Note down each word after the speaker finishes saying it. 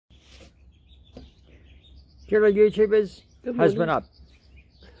Hello YouTubers, Good husband morning.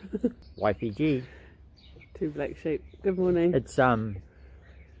 up, wifey G. Two black sheep. Good morning. It's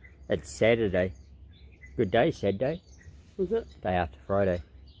Saturday. Good day, Saturday. Was it? Day after Friday.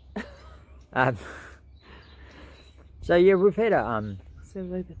 So yeah, we've had a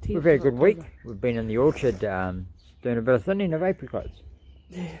Saturday the 10th we've had a good of week. October. We've been in the orchard doing a bit of thinning of apricots.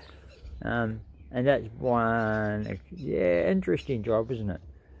 Yeah. And that's one interesting job, isn't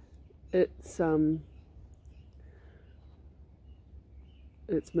it?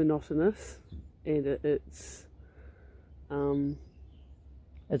 It's monotonous, and it's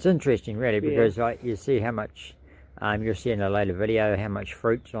interesting really, because like you see how much you'll see in a later video how much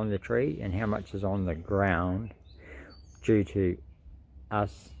fruit's on the tree and how much is on the ground due to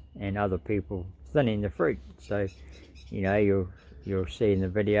us and other people thinning the fruit. So you know, you'll see in the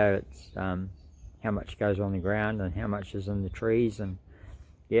video it's how much goes on the ground and how much is in the trees, and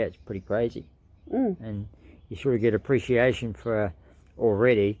yeah, it's pretty crazy. And you sort of get appreciation for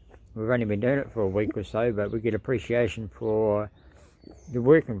already. We've only been doing it for a week or so, but we get appreciation for the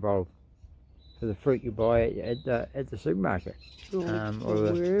work involved, for the fruit you buy at the supermarket, or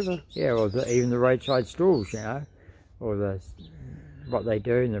wherever. Yeah, or even the roadside stalls, you know, or what they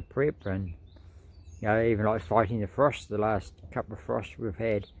do in the prep, and you know, even like fighting the frost. The last couple of frosts we've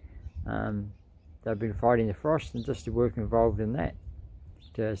had, they've been fighting the frost, and just the work involved in that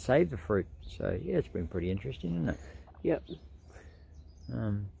to save the fruit. So yeah, it's been pretty interesting, isn't it? Yep.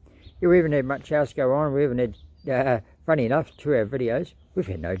 Yeah, we haven't had much else go on. We haven't had, funny enough, to our videos, we've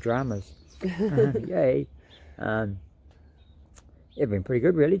had no dramas. Yay. It's been pretty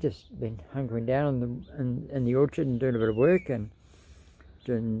good really, just been hunkering down in the orchard and doing a bit of work and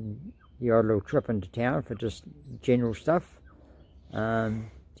doing the odd little trip into town for just general stuff. So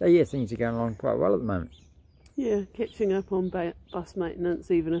yeah, things are going along quite well at the moment. Yeah, catching up on bus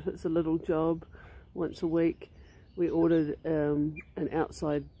maintenance, even if it's a little job once a week. We ordered an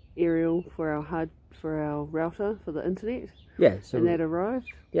outside aerial for our HUD, for our router for the internet. Yeah, so and that arrived.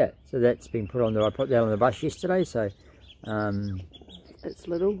 Yeah, so that's been put on. I put that on the bus yesterday. So it's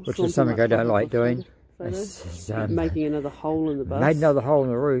little, which is something I don't like doing. Making another hole in the bus. Made another hole in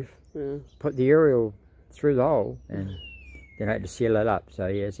the roof. Yeah. Put the aerial through the hole, and then I had to seal it up. So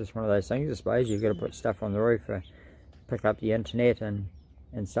yeah, it's just one of those things. I suppose you've got to put stuff on the roof to pick up the internet and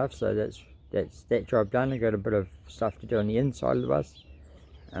stuff. So that's that job done. I got a bit of stuff to do on the inside of the bus.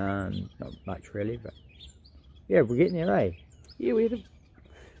 Not much really, but yeah, we're getting there, eh? Yeah, we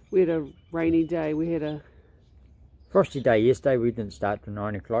had a rainy day. We had a frosty day yesterday. We didn't start till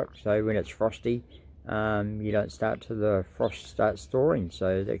 9 o'clock. So when it's frosty, you don't start till the frost starts thawing.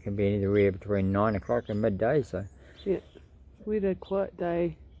 So that can be anywhere between 9 o'clock and midday. So yeah, we had a quiet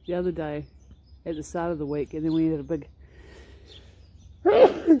day the other day at the start of the week, and then we had a big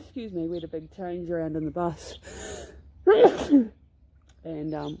excuse me, we had a big change around in the bus.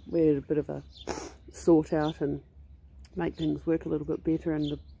 And we had a bit of a sort out and make things work a little bit better,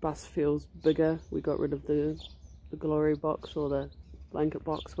 and the bus feels bigger. We got rid of the glory box or the blanket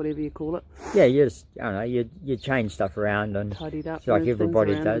box, whatever you call it. Yeah, you just, I don't know, you change stuff around and tidied up, like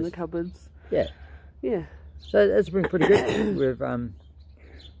everybody does in the cupboards. Yeah. So it's been pretty good.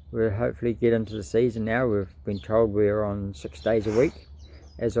 We'll hopefully get into the season now. We've been told we're on 6 days a week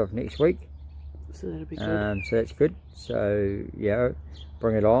as of next week. So that'll be good. So that's good. So yeah,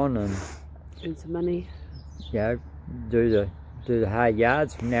 bring it on and earn some money. Yeah, do the hard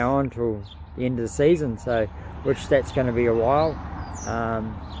yards from now on till the end of the season. So which that's going to be a while.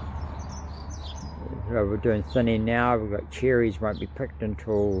 We're doing thinning now. We've got cherries won't be picked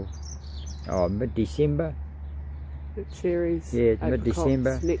until mid-December. Cherries. Yeah,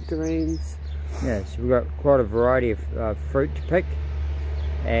 mid-December. Nectarines. Yeah, so we've got quite a variety of fruit to pick,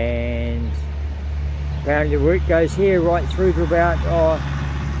 and apparently the work goes here right through to about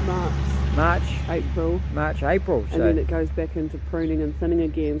March, April. And then it goes back into pruning and thinning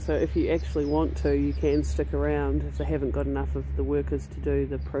again. So if you actually want to, you can stick around. If they haven't got enough of the workers to do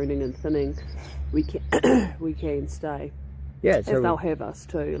the pruning and thinning, we can stay. Yeah, so if they'll have us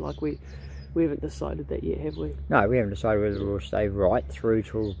too. Like we haven't decided that yet, have we? No, we haven't decided whether we'll stay right through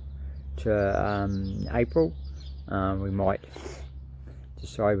to April. We might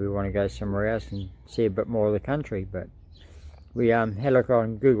decide we want to go somewhere else and see a bit more of the country, but we had a look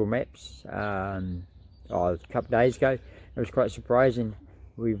on Google Maps a couple of days ago. It was quite surprising.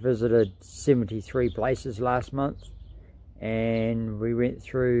 We visited 73 places last month, and we went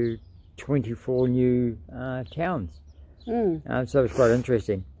through 24 new towns. So it was quite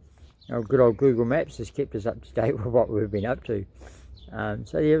interesting. Good old Google Maps has kept us up to date with what we've been up to.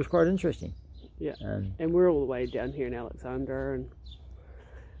 So yeah, it was quite interesting. Yeah, and we're all the way down here in Alexandra, and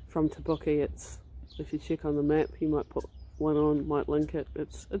from Te Puke it's if you check on the map, you might put one on, might link it.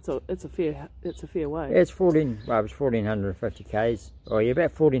 It's a fair way. Yeah, it's 1450 k's, or yeah,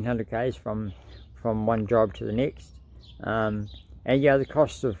 about 1400 k's from one job to the next. And yeah, the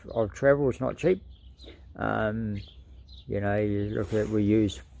cost of travel is not cheap. You know, you look at, we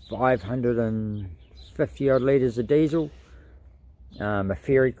use 550 odd litres of diesel, a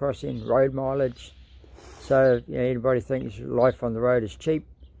ferry crossing, road mileage. So if anybody thinks life on the road is cheap,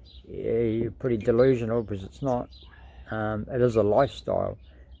 you're pretty delusional, because it's not. It is a lifestyle.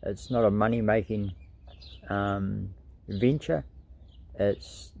 It's not a money making venture.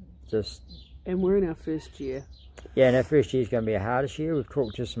 It's just. And we're in our first year. Yeah, and our first year is going to be a hardest year. We've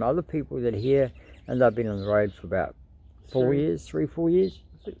talked to some other people that are here, and they've been on the road for about 4 years, 3-4 years.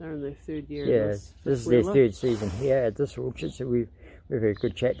 I think they're in their third year. Yeah, this is their third season here at this orchard, so we've had a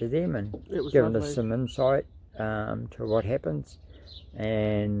good chat to them and given us some insight to what happens,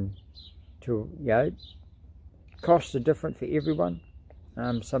 and to, you know, costs are different for everyone.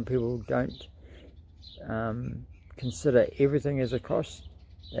 Some people don't consider everything as a cost.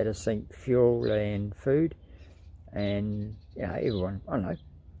 They just think fuel and food, and you know, everyone, I don't know,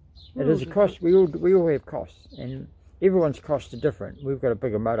 it is a cost. We all have costs, and everyone's costs are different. We've got a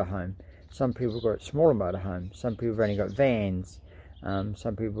bigger motorhome. Some people have got smaller motorhomes. Some people have only got vans.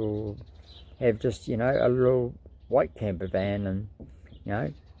 Some people have just, you know, a little white camper van, and you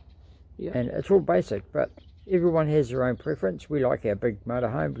know, and it's all basic. But everyone has their own preference. We like our big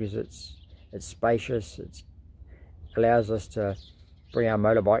motorhome because it's spacious. It allows us to bring our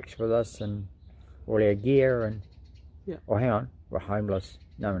motorbikes with us and all our gear. And oh, hang on, we're homeless.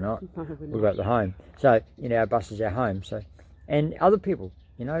 No, we're not. We've got the home. So, you know, our bus is our home. So, and other people,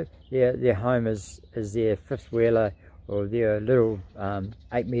 you know, their home is their fifth wheeler, or their little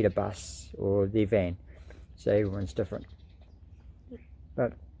 8-metre bus, or their van. So everyone's different.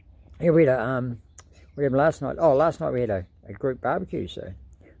 But yeah, we had last night. Oh, last night we had a group barbecue. So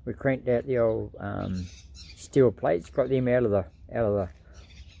we cranked out the old steel plates, got them out of the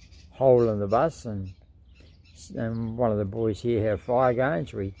hole in the bus, and one of the boys here had a fire going,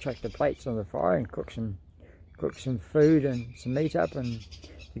 so we chucked the plates on the fire and cooked some food and some meat up, and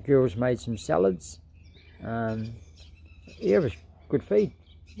the girls made some salads. Yeah, it was good feed.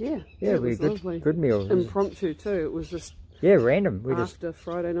 Yeah, it was good meal. Impromptu too. It was just random. After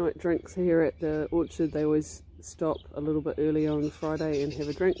Friday night drinks here at the orchard, they always stop a little bit earlier on Friday and have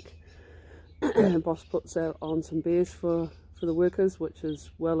a drink. Boss puts out on some beers for the workers, which is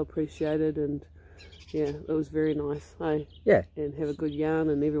well appreciated, and yeah, it was very nice, hey? Yeah. And have a good yarn,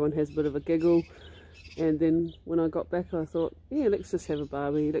 and everyone has a bit of a giggle. And then when I got back, I thought, yeah, let's just have a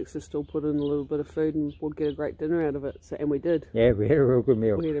barbie. Let's just all put in a little bit of food, and we'll get a great dinner out of it. So, and we did. Yeah, we had a real good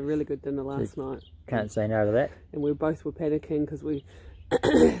meal. We had a really good dinner last night. Can't say no to that. And we both were panicking because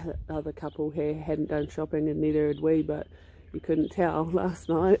the other couple here hadn't done shopping, and neither had we, but you couldn't tell last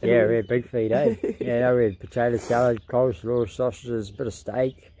night. Yeah, we had big feed, eh? Yeah, we had potato salad, coleslaw, sausages, a bit of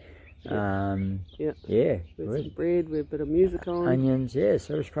steak. Yeah. With some bread, with a bit of music on. Onions, yeah,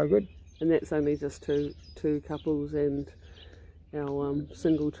 so it was quite good. And that's only just two couples and our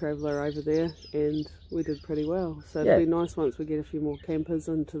single traveller over there, and we did pretty well. So it'll be nice once we get a few more campers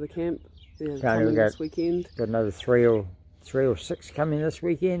into the camp coming this weekend. Got another three or six coming this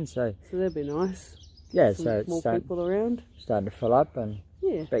weekend, so that'd be nice. Yeah, so it's more people around. Starting to fill up, and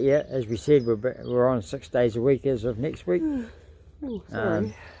but yeah, as we said, we're on 6 days a week as of next week. Oh,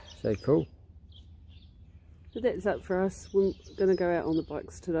 sorry. So cool. But that's it for us. We're going to go out on the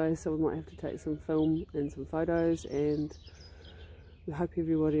bikes today, so we might have to take some film and some photos, and we hope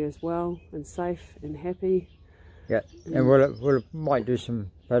everybody is well and safe and happy. Yeah, and we might do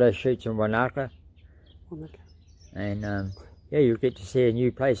some photo shoots in Wanaka. And yeah, you'll get to see a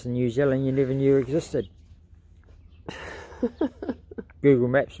new place in New Zealand you never knew existed. Google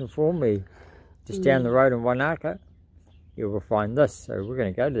Maps informed me, just down the road in Wanaka, you will find this. So we're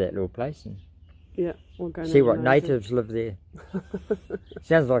going to go to that little place and we'll go see what natives live there.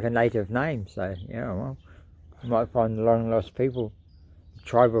 Sounds like a native name, so yeah, well, you might find the long lost people, the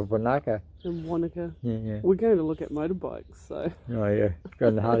tribe of Wanaka. In Wanaka. Yeah. We're going to look at motorbikes, so. Oh yeah, go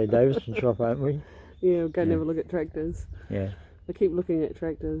in the Harley Davidson shop, aren't we? Yeah, we'll go and have a look at tractors. Yeah. I keep looking at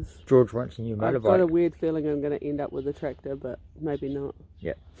tractors. George wants a new motorbike. I've got a weird feeling I'm going to end up with a tractor, but maybe not.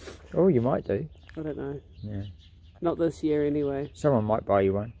 Yeah. Oh, you might do. I don't know. Yeah. Not this year anyway. Someone might buy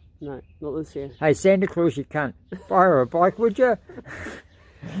you one. No, not this year. Hey, Santa Claus, you can't buy her a bike, would you?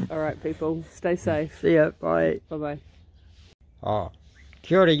 Alright, people. Stay safe. See ya. Bye. Bye-bye. Oh,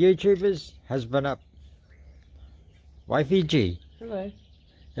 kia ora, YouTubers. Husband up. Wifey G. Hello.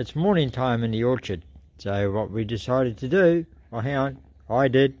 It's morning time in the orchard. So what we decided to do, oh hang on, I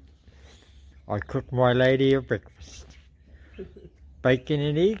I cooked my lady a breakfast. Bacon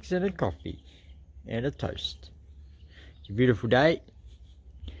and eggs and a coffee and a toast. It's a beautiful day.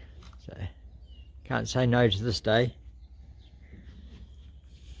 So, can't say no to this day.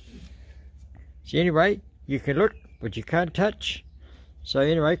 So anyway, you can look, but you can't touch. So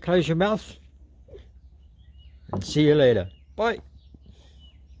anyway, close your mouth. And see you later. Bye.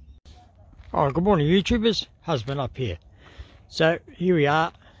 Oh, good morning YouTubers. Husband up here. So here we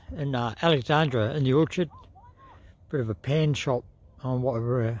are in Alexandra in the orchard. Bit of a pan shop on what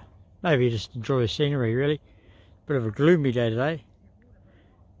we're maybe just enjoy the scenery really. Bit of a gloomy day today.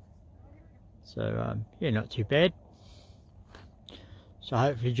 So yeah, not too bad. So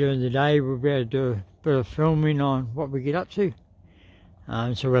hopefully during the day we'll be able to do a bit of filming on what we get up to.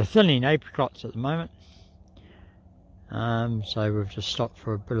 So we're thinning apricots at the moment. So we've just stopped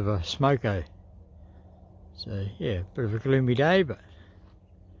for a bit of a smoko. So yeah, a bit of a gloomy day, but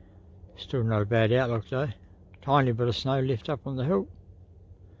still not a bad outlook though. Tiny bit of snow left up on the hill.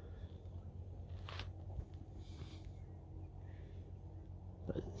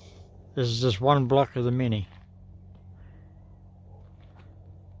 But this is just one block of the many.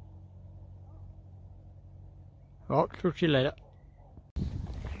 Well, talk to you later.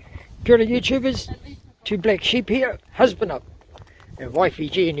 Kia ora YouTubers, two black sheep here, husband up, and wifey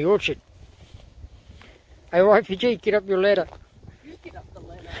G in the orchard. Hey wifey G, get up your ladder. You get up the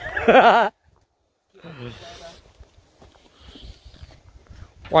ladder.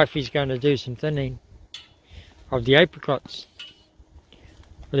 Wifey's going to do some thinning of the apricots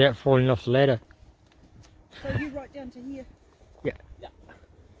without falling off the ladder. So you right down to here? Yeah. Yeah.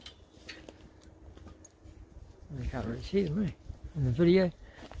 You can't really see them, eh? In the video.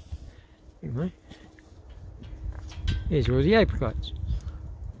 Anyway. Here's all the apricots.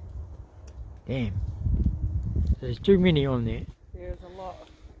 Damn. There's too many on there. There's a lot.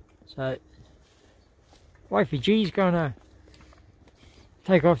 So, wifey G's gonna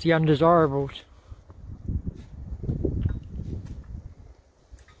take off the undesirables.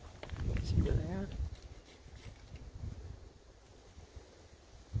 See where they are.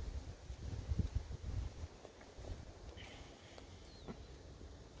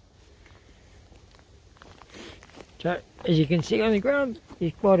 So, as you can see on the ground,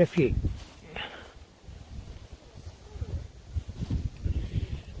 there's quite a few.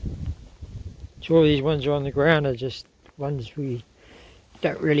 So all these ones are on the ground are just ones we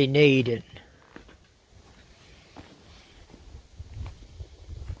don't really need, and